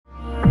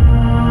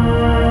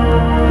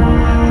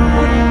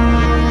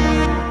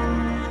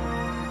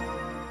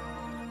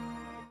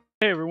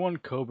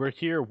Cobra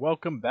here.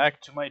 Welcome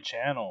back to my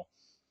channel.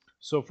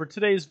 So for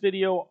today's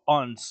video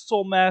on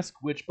Soulmask,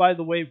 which by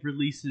the way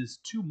releases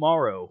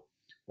tomorrow,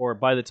 or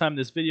by the time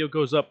this video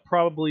goes up,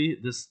 probably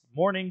this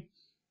morning,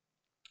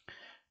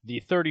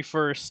 the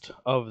 31st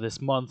of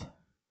this month,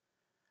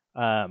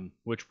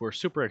 which we're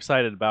super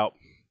excited about.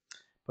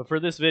 But for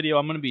this video,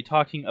 I'm going to be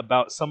talking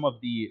about some of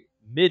the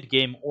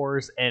mid-game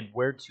ores and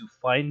where to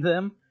find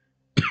them,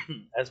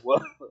 as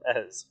well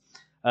as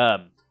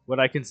what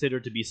I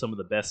consider to be some of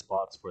the best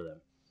spots for them.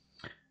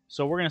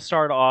 So we're going to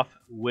start off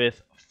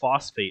with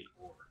phosphate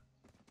ore.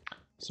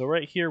 So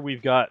right here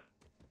we've got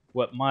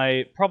what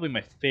probably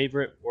my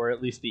favorite, or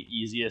at least the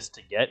easiest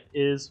to get,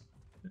 is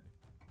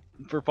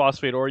for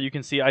phosphate ore. You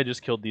can see I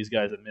just killed these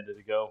guys a minute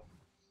ago.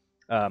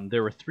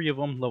 There were 3 of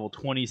them, level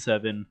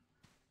 27.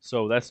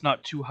 So that's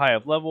not too high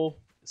of level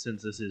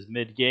since this is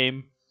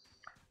mid-game.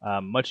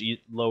 Much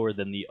lower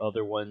than the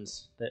other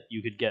ones that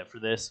you could get for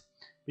this.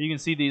 But you can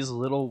see these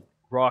little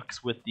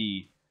rocks with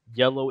the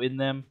yellow in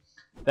them.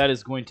 That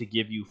is going to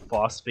give you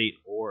phosphate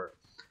ore.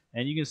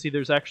 And you can see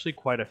there's actually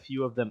quite a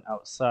few of them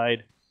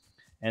outside.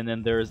 And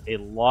then there's a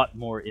lot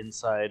more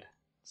inside.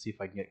 Let's see if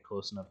I can get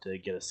close enough to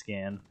get a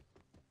scan.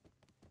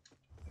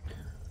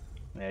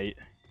 Yeah, you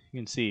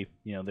can see,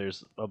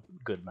 there's a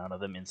good amount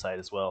of them inside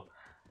as well.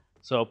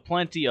 So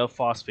plenty of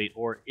phosphate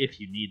ore if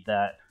you need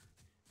that.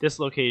 This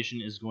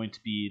location is going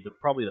to be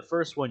probably the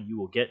first one you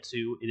will get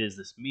to. It is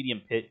this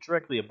medium pit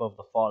directly above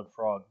the Fog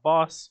Frog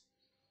boss.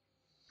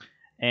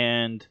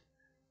 And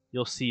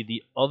you'll see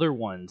the other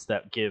ones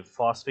that give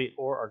phosphate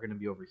ore are going to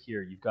be over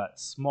here. You've got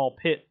small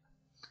pit,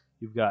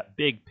 you've got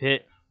big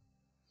pit,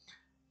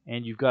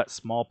 and you've got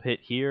small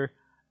pit here.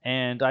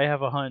 And I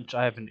have a hunch,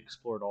 I haven't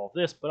explored all of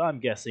this, but I'm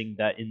guessing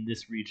that in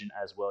this region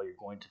as well you're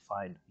going to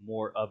find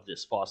more of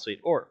this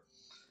phosphate ore.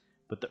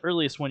 But the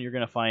earliest one you're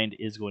going to find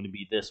is going to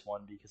be this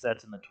one, because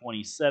that's in the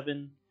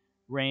 27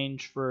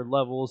 range for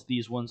levels.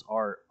 These ones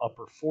are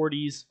upper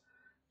 40s,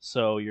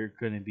 so you're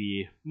going to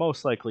be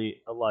most likely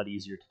a lot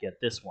easier to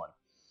get this one.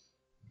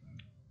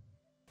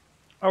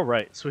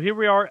 Alright, so here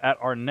we are at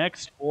our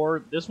next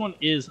ore. This one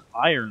is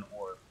iron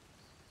ore.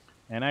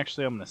 And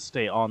actually I'm going to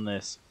stay on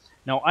this.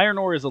 Now iron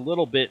ore is a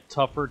little bit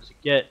tougher to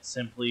get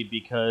simply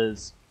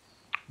because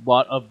a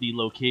lot of the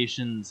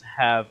locations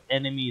have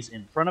enemies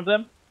in front of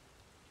them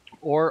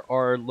or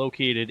are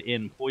located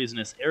in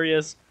poisonous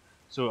areas.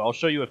 So I'll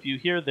show you a few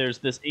here. There's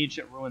this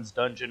Ancient Ruins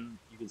dungeon.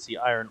 You can see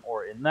iron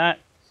ore in that.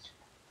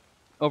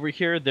 Over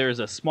here there's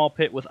a small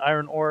pit with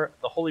iron ore.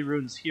 The Holy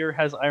Ruins here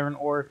has iron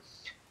ore.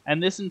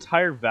 And this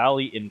entire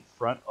valley in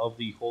front of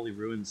the Holy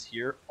Ruins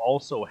here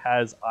also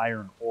has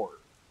iron ore.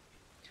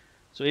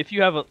 So if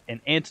you have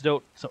an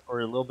antidote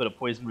or a little bit of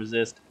poison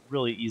resist,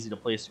 really easy to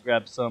place to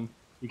grab some,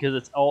 because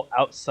it's all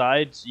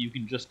outside, so you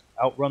can just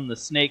outrun the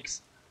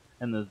snakes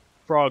and the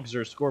frogs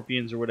or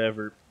scorpions or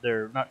whatever.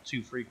 They're not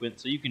too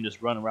frequent, so you can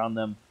just run around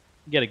them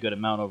and get a good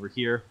amount over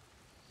here.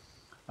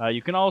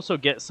 You can also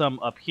get some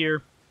up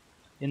here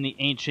in the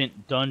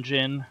ancient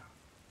dungeon.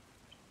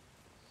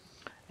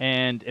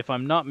 And if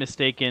I'm not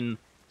mistaken,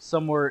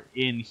 somewhere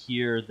in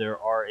here there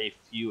are a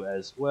few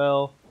as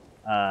well.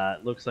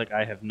 Looks like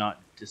I have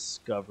not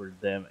discovered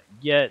them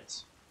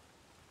yet,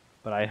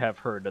 but I have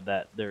heard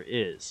that there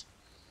is.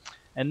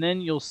 And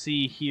then you'll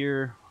see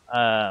here,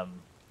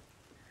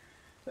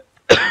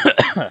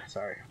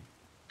 sorry.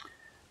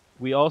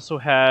 We also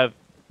have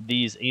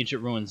these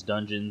Ancient Ruins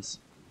dungeons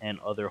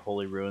and other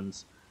Holy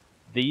Ruins.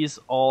 These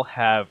all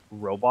have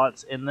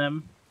robots in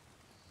them.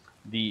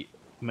 The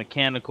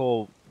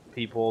mechanical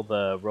people,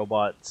 the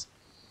robots,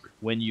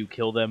 when you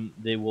kill them,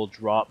 they will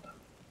drop.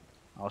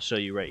 I'll show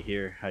you right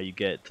here how you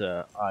get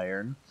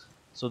iron.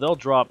 So they'll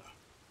drop.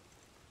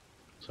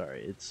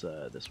 Sorry, it's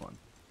this one.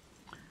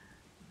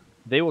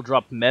 They will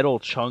drop metal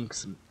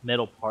chunks,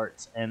 metal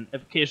parts, and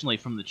occasionally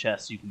from the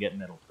chest you can get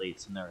metal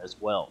plates in there as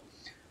well.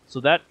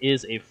 So that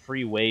is a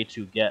free way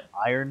to get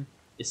iron,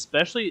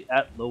 especially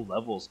at low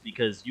levels,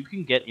 because you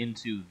can get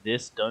into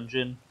this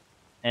dungeon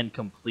and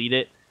complete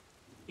it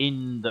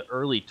in the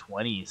early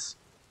 20s.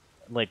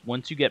 Like,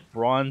 once you get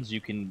bronze,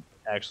 you can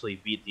actually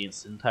beat the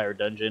entire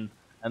dungeon,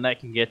 and that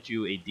can get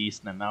you a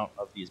decent amount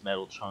of these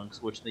metal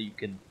chunks, which you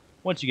can,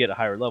 once you get a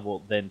higher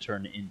level, then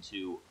turn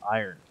into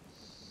iron.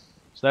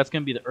 So that's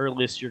going to be the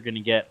earliest you're going to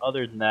get.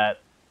 Other than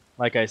that,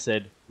 like I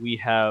said, we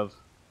have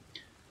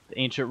the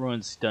Ancient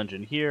Ruins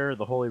dungeon here,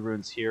 the Holy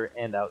Ruins here,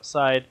 and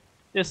outside,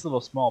 this little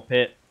small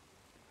pit,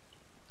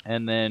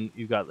 and then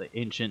you've got the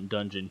Ancient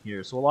Dungeon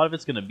here. So a lot of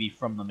it's going to be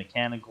from the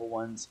mechanical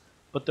ones,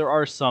 but there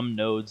are some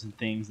nodes and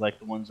things like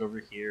the ones over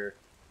here,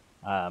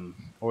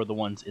 or the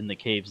ones in the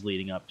caves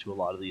leading up to a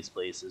lot of these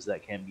places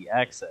that can be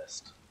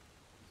accessed.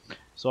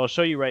 So I'll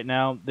show you right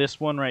now. This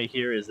one right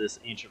here is this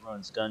Ancient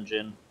Ruins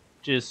dungeon,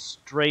 which is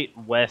straight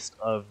west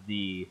of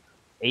the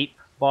ape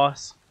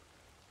boss.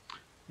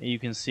 And you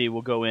can see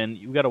we'll go in.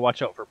 You've got to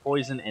watch out for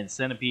poison and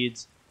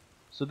centipedes.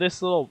 So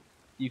this little,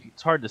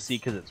 it's hard to see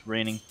because it's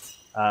raining.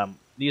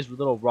 These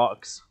little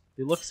rocks,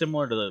 they look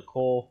similar to the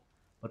coal,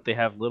 but they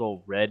have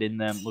little red in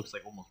them. Looks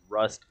like almost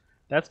rust.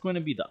 That's going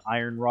to be the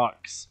iron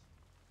rocks.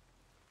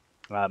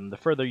 The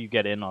further you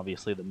get in,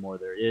 obviously, the more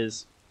there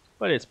is,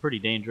 but it's pretty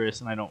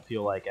dangerous, and I don't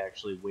feel like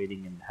actually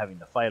waiting and having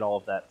to fight all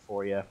of that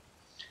for you.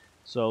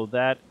 So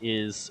that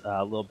is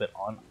a little bit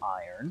on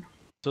iron.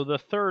 So the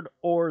third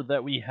ore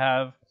that we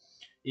have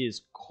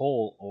is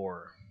coal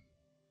ore.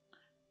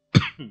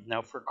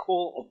 Now for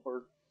coal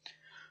ore,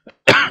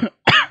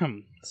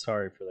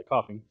 sorry for the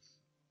coughing.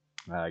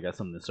 I got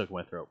something stuck in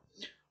my throat.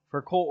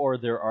 For coal ore,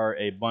 there are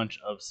a bunch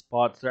of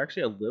spots. They're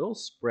actually a little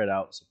spread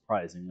out,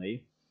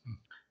 surprisingly.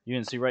 You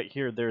can see right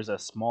here, there's a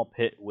small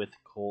pit with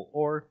coal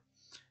ore.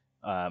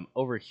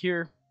 Over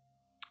here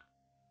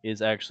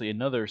is actually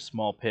another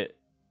small pit.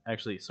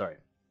 Actually, sorry,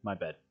 my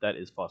bad. That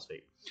is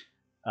phosphate.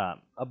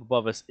 Up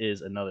above us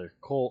is another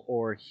coal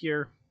ore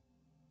here.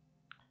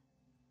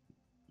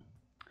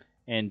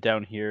 And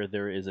down here,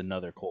 there is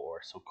another coal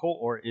ore. So coal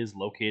ore is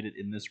located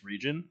in this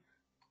region.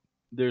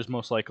 There's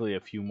most likely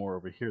a few more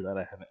over here that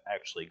I haven't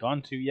actually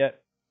gone to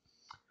yet.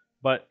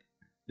 But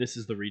this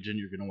is the region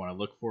you're going to want to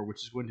look for,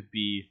 which is going to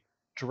be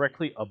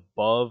directly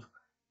above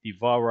the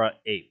Vara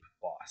Ape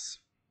boss.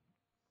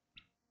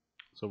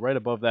 So right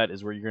above that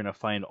is where you're going to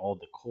find all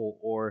the coal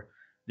ore.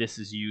 This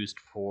is used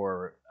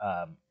for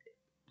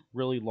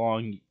really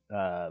long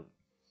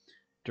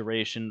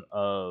duration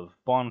of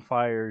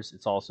bonfires.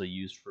 It's also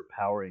used for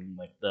powering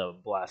like the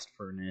blast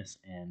furnace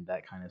and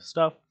that kind of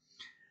stuff.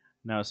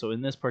 Now, so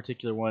in this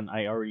particular one,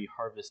 I already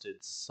harvested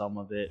some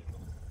of it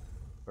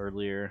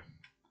earlier,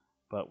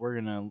 but we're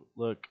gonna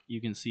look.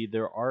 You can see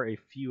there are a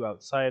few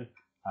outside.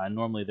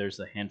 Normally there's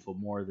a handful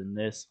more than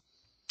this.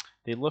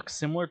 They look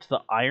similar to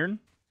the iron,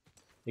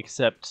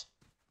 except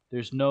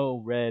there's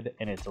no red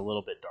and it's a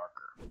little bit darker.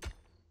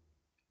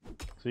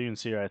 So you can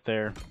see right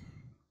there,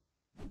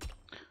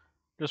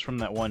 just from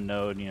that one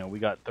node, we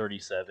got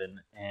 37,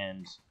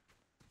 and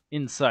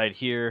inside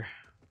here,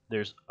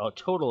 there's a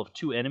total of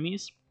 2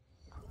 enemies,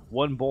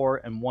 1 boar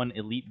and 1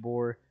 elite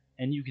boar,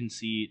 and you can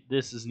see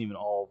this isn't even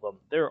all of them.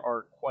 There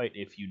are quite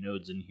a few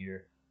nodes in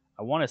here.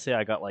 I want to say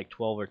I got like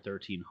 12 or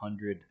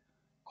 1300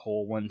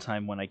 coal one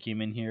time when I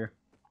came in here,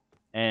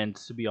 and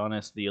to be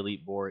honest, the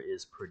elite boar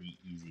is pretty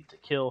easy to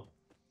kill.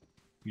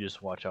 You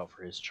just watch out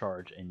for his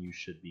charge, and you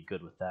should be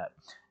good with that.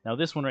 Now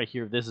this one right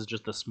here, this is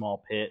just a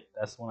small pit.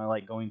 That's the one I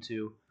like going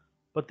to.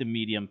 But the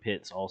medium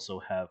pits also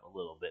have a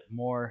little bit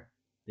more.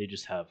 They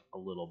just have a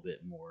little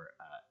bit more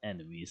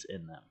enemies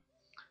in them.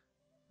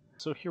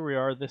 So here we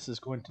are. This is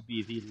going to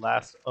be the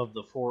last of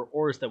the 4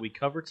 ores that we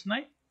cover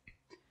tonight.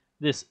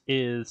 This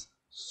is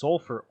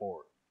sulfur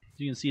ore.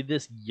 So you can see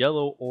this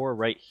yellow ore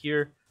right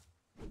here.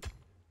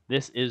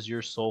 This is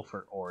your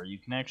sulfur ore. You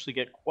can actually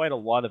get quite a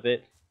lot of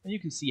it. And you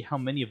can see how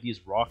many of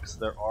these rocks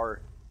there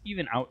are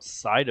even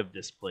outside of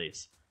this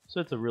place.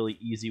 So it's a really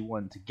easy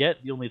one to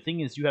get. The only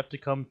thing is you have to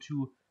come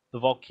to the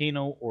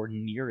volcano or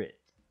near it.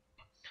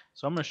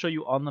 So I'm going to show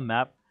you on the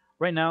map.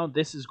 Right now,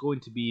 this is going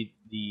to be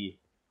the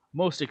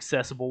most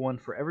accessible one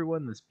for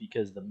everyone. That's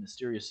because the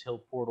Mysterious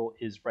Hill portal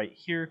is right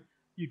here.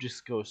 You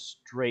just go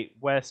straight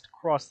west,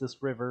 cross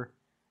this river,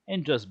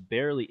 and just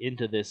barely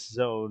into this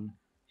zone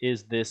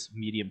is this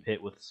medium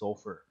pit with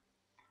sulfur.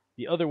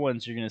 The other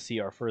ones you're going to see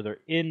are further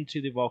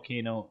into the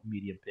volcano,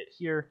 medium pit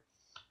here,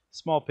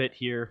 small pit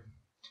here,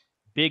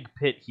 big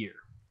pit here.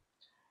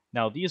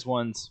 Now these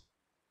ones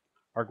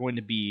are going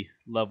to be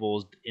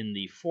levels in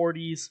the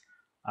 40s.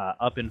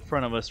 Up in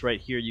front of us right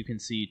here you can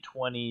see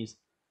 20s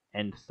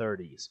and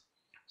 30s.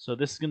 So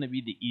this is going to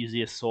be the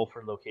easiest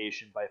sulfur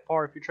location by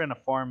far. If you're trying to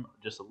farm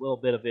just a little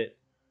bit of it,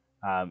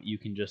 you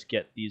can just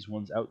get these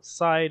ones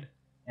outside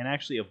and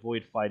actually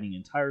avoid fighting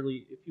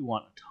entirely. If you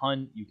want a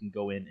ton, you can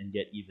go in and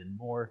get even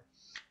more.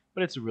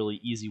 But it's a really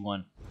easy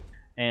one.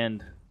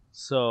 And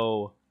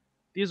so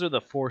these are the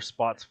 4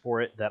 spots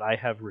for it that I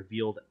have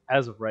revealed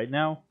as of right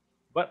now.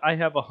 But I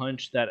have a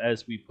hunch that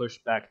as we push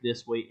back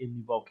this way in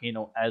the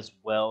volcano as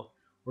well,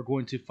 we're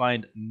going to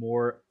find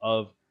more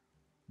of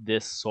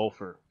this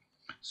sulfur.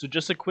 So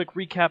just a quick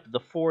recap, the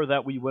 4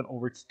 that we went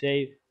over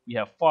today, we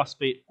have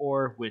phosphate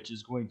ore, which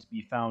is going to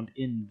be found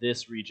in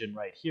this region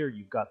right here.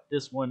 You've got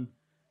this one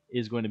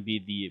is going to be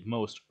the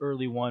most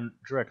early one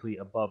directly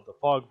above the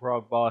Fog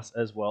Frog boss,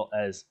 as well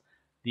as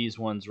these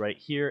ones right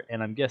here,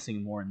 and I'm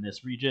guessing more in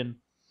this region.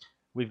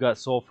 We've got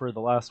sulfur, the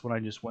last one I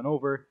just went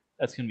over.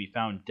 That's going to be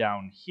found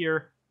down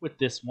here, with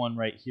this one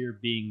right here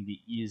being the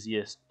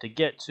easiest to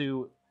get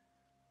to.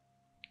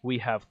 We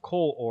have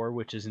coal ore,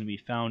 which is going to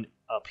be found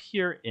up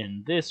here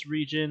in this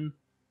region.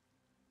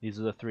 These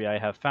are the 3 I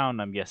have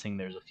found. I'm guessing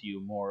there's a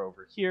few more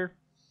over here.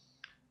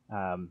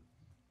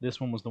 This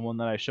one was the one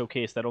that I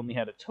showcased that only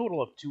had a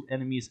total of 2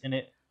 enemies in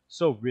it,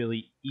 so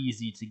really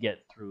easy to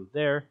get through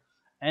there.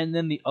 And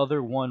then the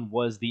other one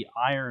was the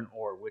iron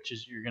ore, which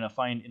is you're going to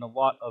find in a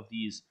lot of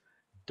these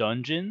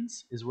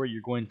dungeons, is where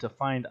you're going to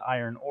find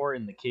iron ore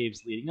in the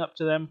caves leading up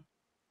to them.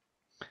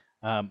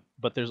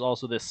 But there's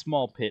also this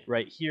small pit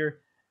right here,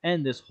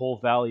 and this whole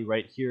valley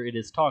right here. It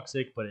is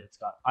toxic, but it's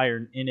got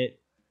iron in it,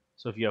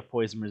 so if you have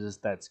poison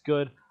resist, that's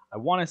good. I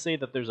want to say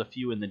that there's a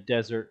few in the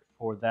desert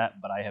for that,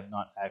 but I have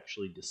not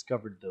actually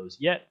discovered those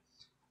yet.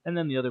 And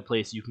then the other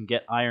place you can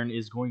get iron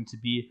is going to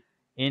be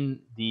in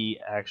the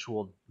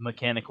actual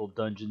mechanical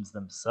dungeons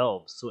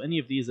themselves. So any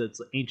of these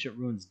that's Ancient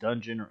Ruins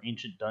Dungeon or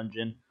Ancient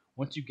Dungeon,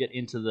 once you get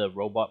into the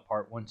robot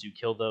part, once you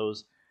kill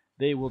those,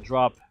 they will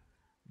drop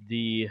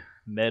the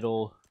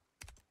metal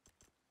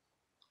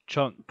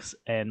chunks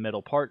and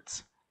metal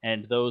parts,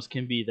 and those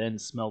can be then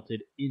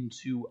smelted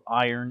into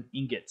iron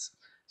ingots.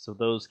 So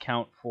those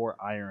count for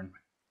iron.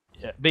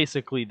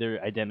 Basically,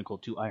 they're identical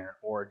to iron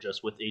ore,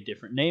 just with a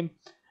different name,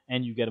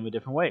 and you get them a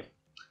different way.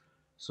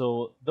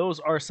 So those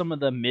are some of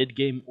the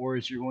mid-game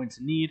ores you're going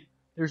to need.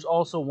 There's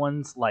also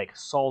ones like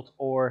salt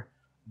ore,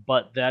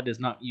 but that is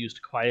not used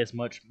quite as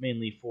much,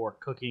 mainly for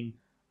cooking.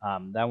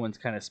 That one's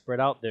kind of spread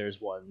out. There's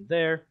one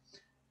there.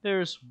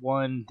 There's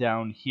one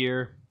down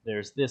here.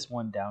 There's this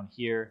one down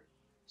here.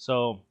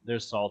 So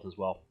there's salt as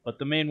well. But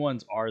the main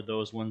ones are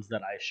those ones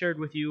that I shared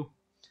with you.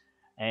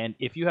 And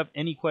if you have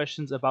any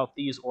questions about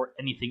these or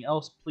anything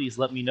else, please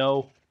let me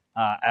know.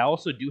 I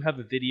also do have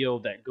a video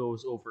that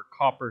goes over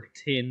copper,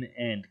 tin,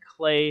 and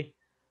clay.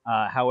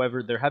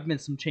 However, there have been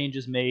some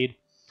changes made,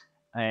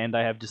 and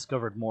I have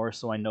discovered more,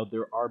 so I know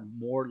there are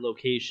more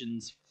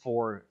locations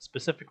for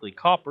specifically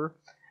copper,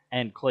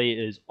 and clay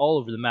is all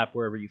over the map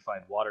wherever you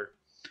find water.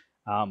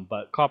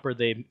 But copper,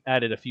 they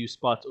added a few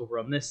spots over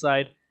on this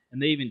side,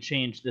 and they even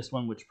changed this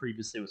one, which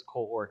previously was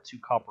coal ore, to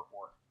copper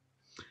ore.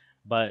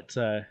 But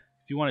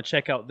if you want to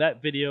check out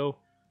that video,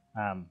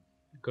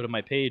 go to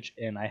my page,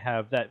 and I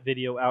have that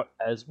video out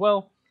as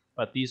well.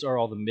 But these are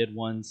all the mid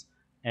ones,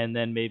 and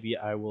then maybe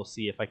I will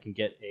see if I can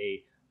get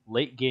a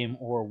late game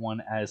ore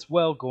one as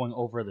well, going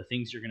over the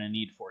things you're going to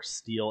need for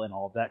steel and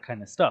all of that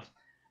kind of stuff.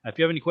 If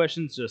you have any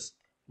questions, just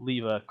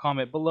leave a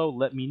comment below.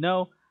 Let me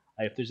know.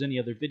 If there's any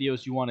other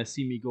videos you want to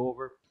see me go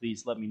over,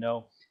 please let me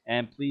know.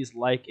 And please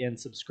like and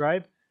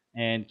subscribe,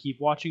 and keep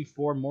watching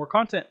for more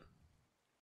content.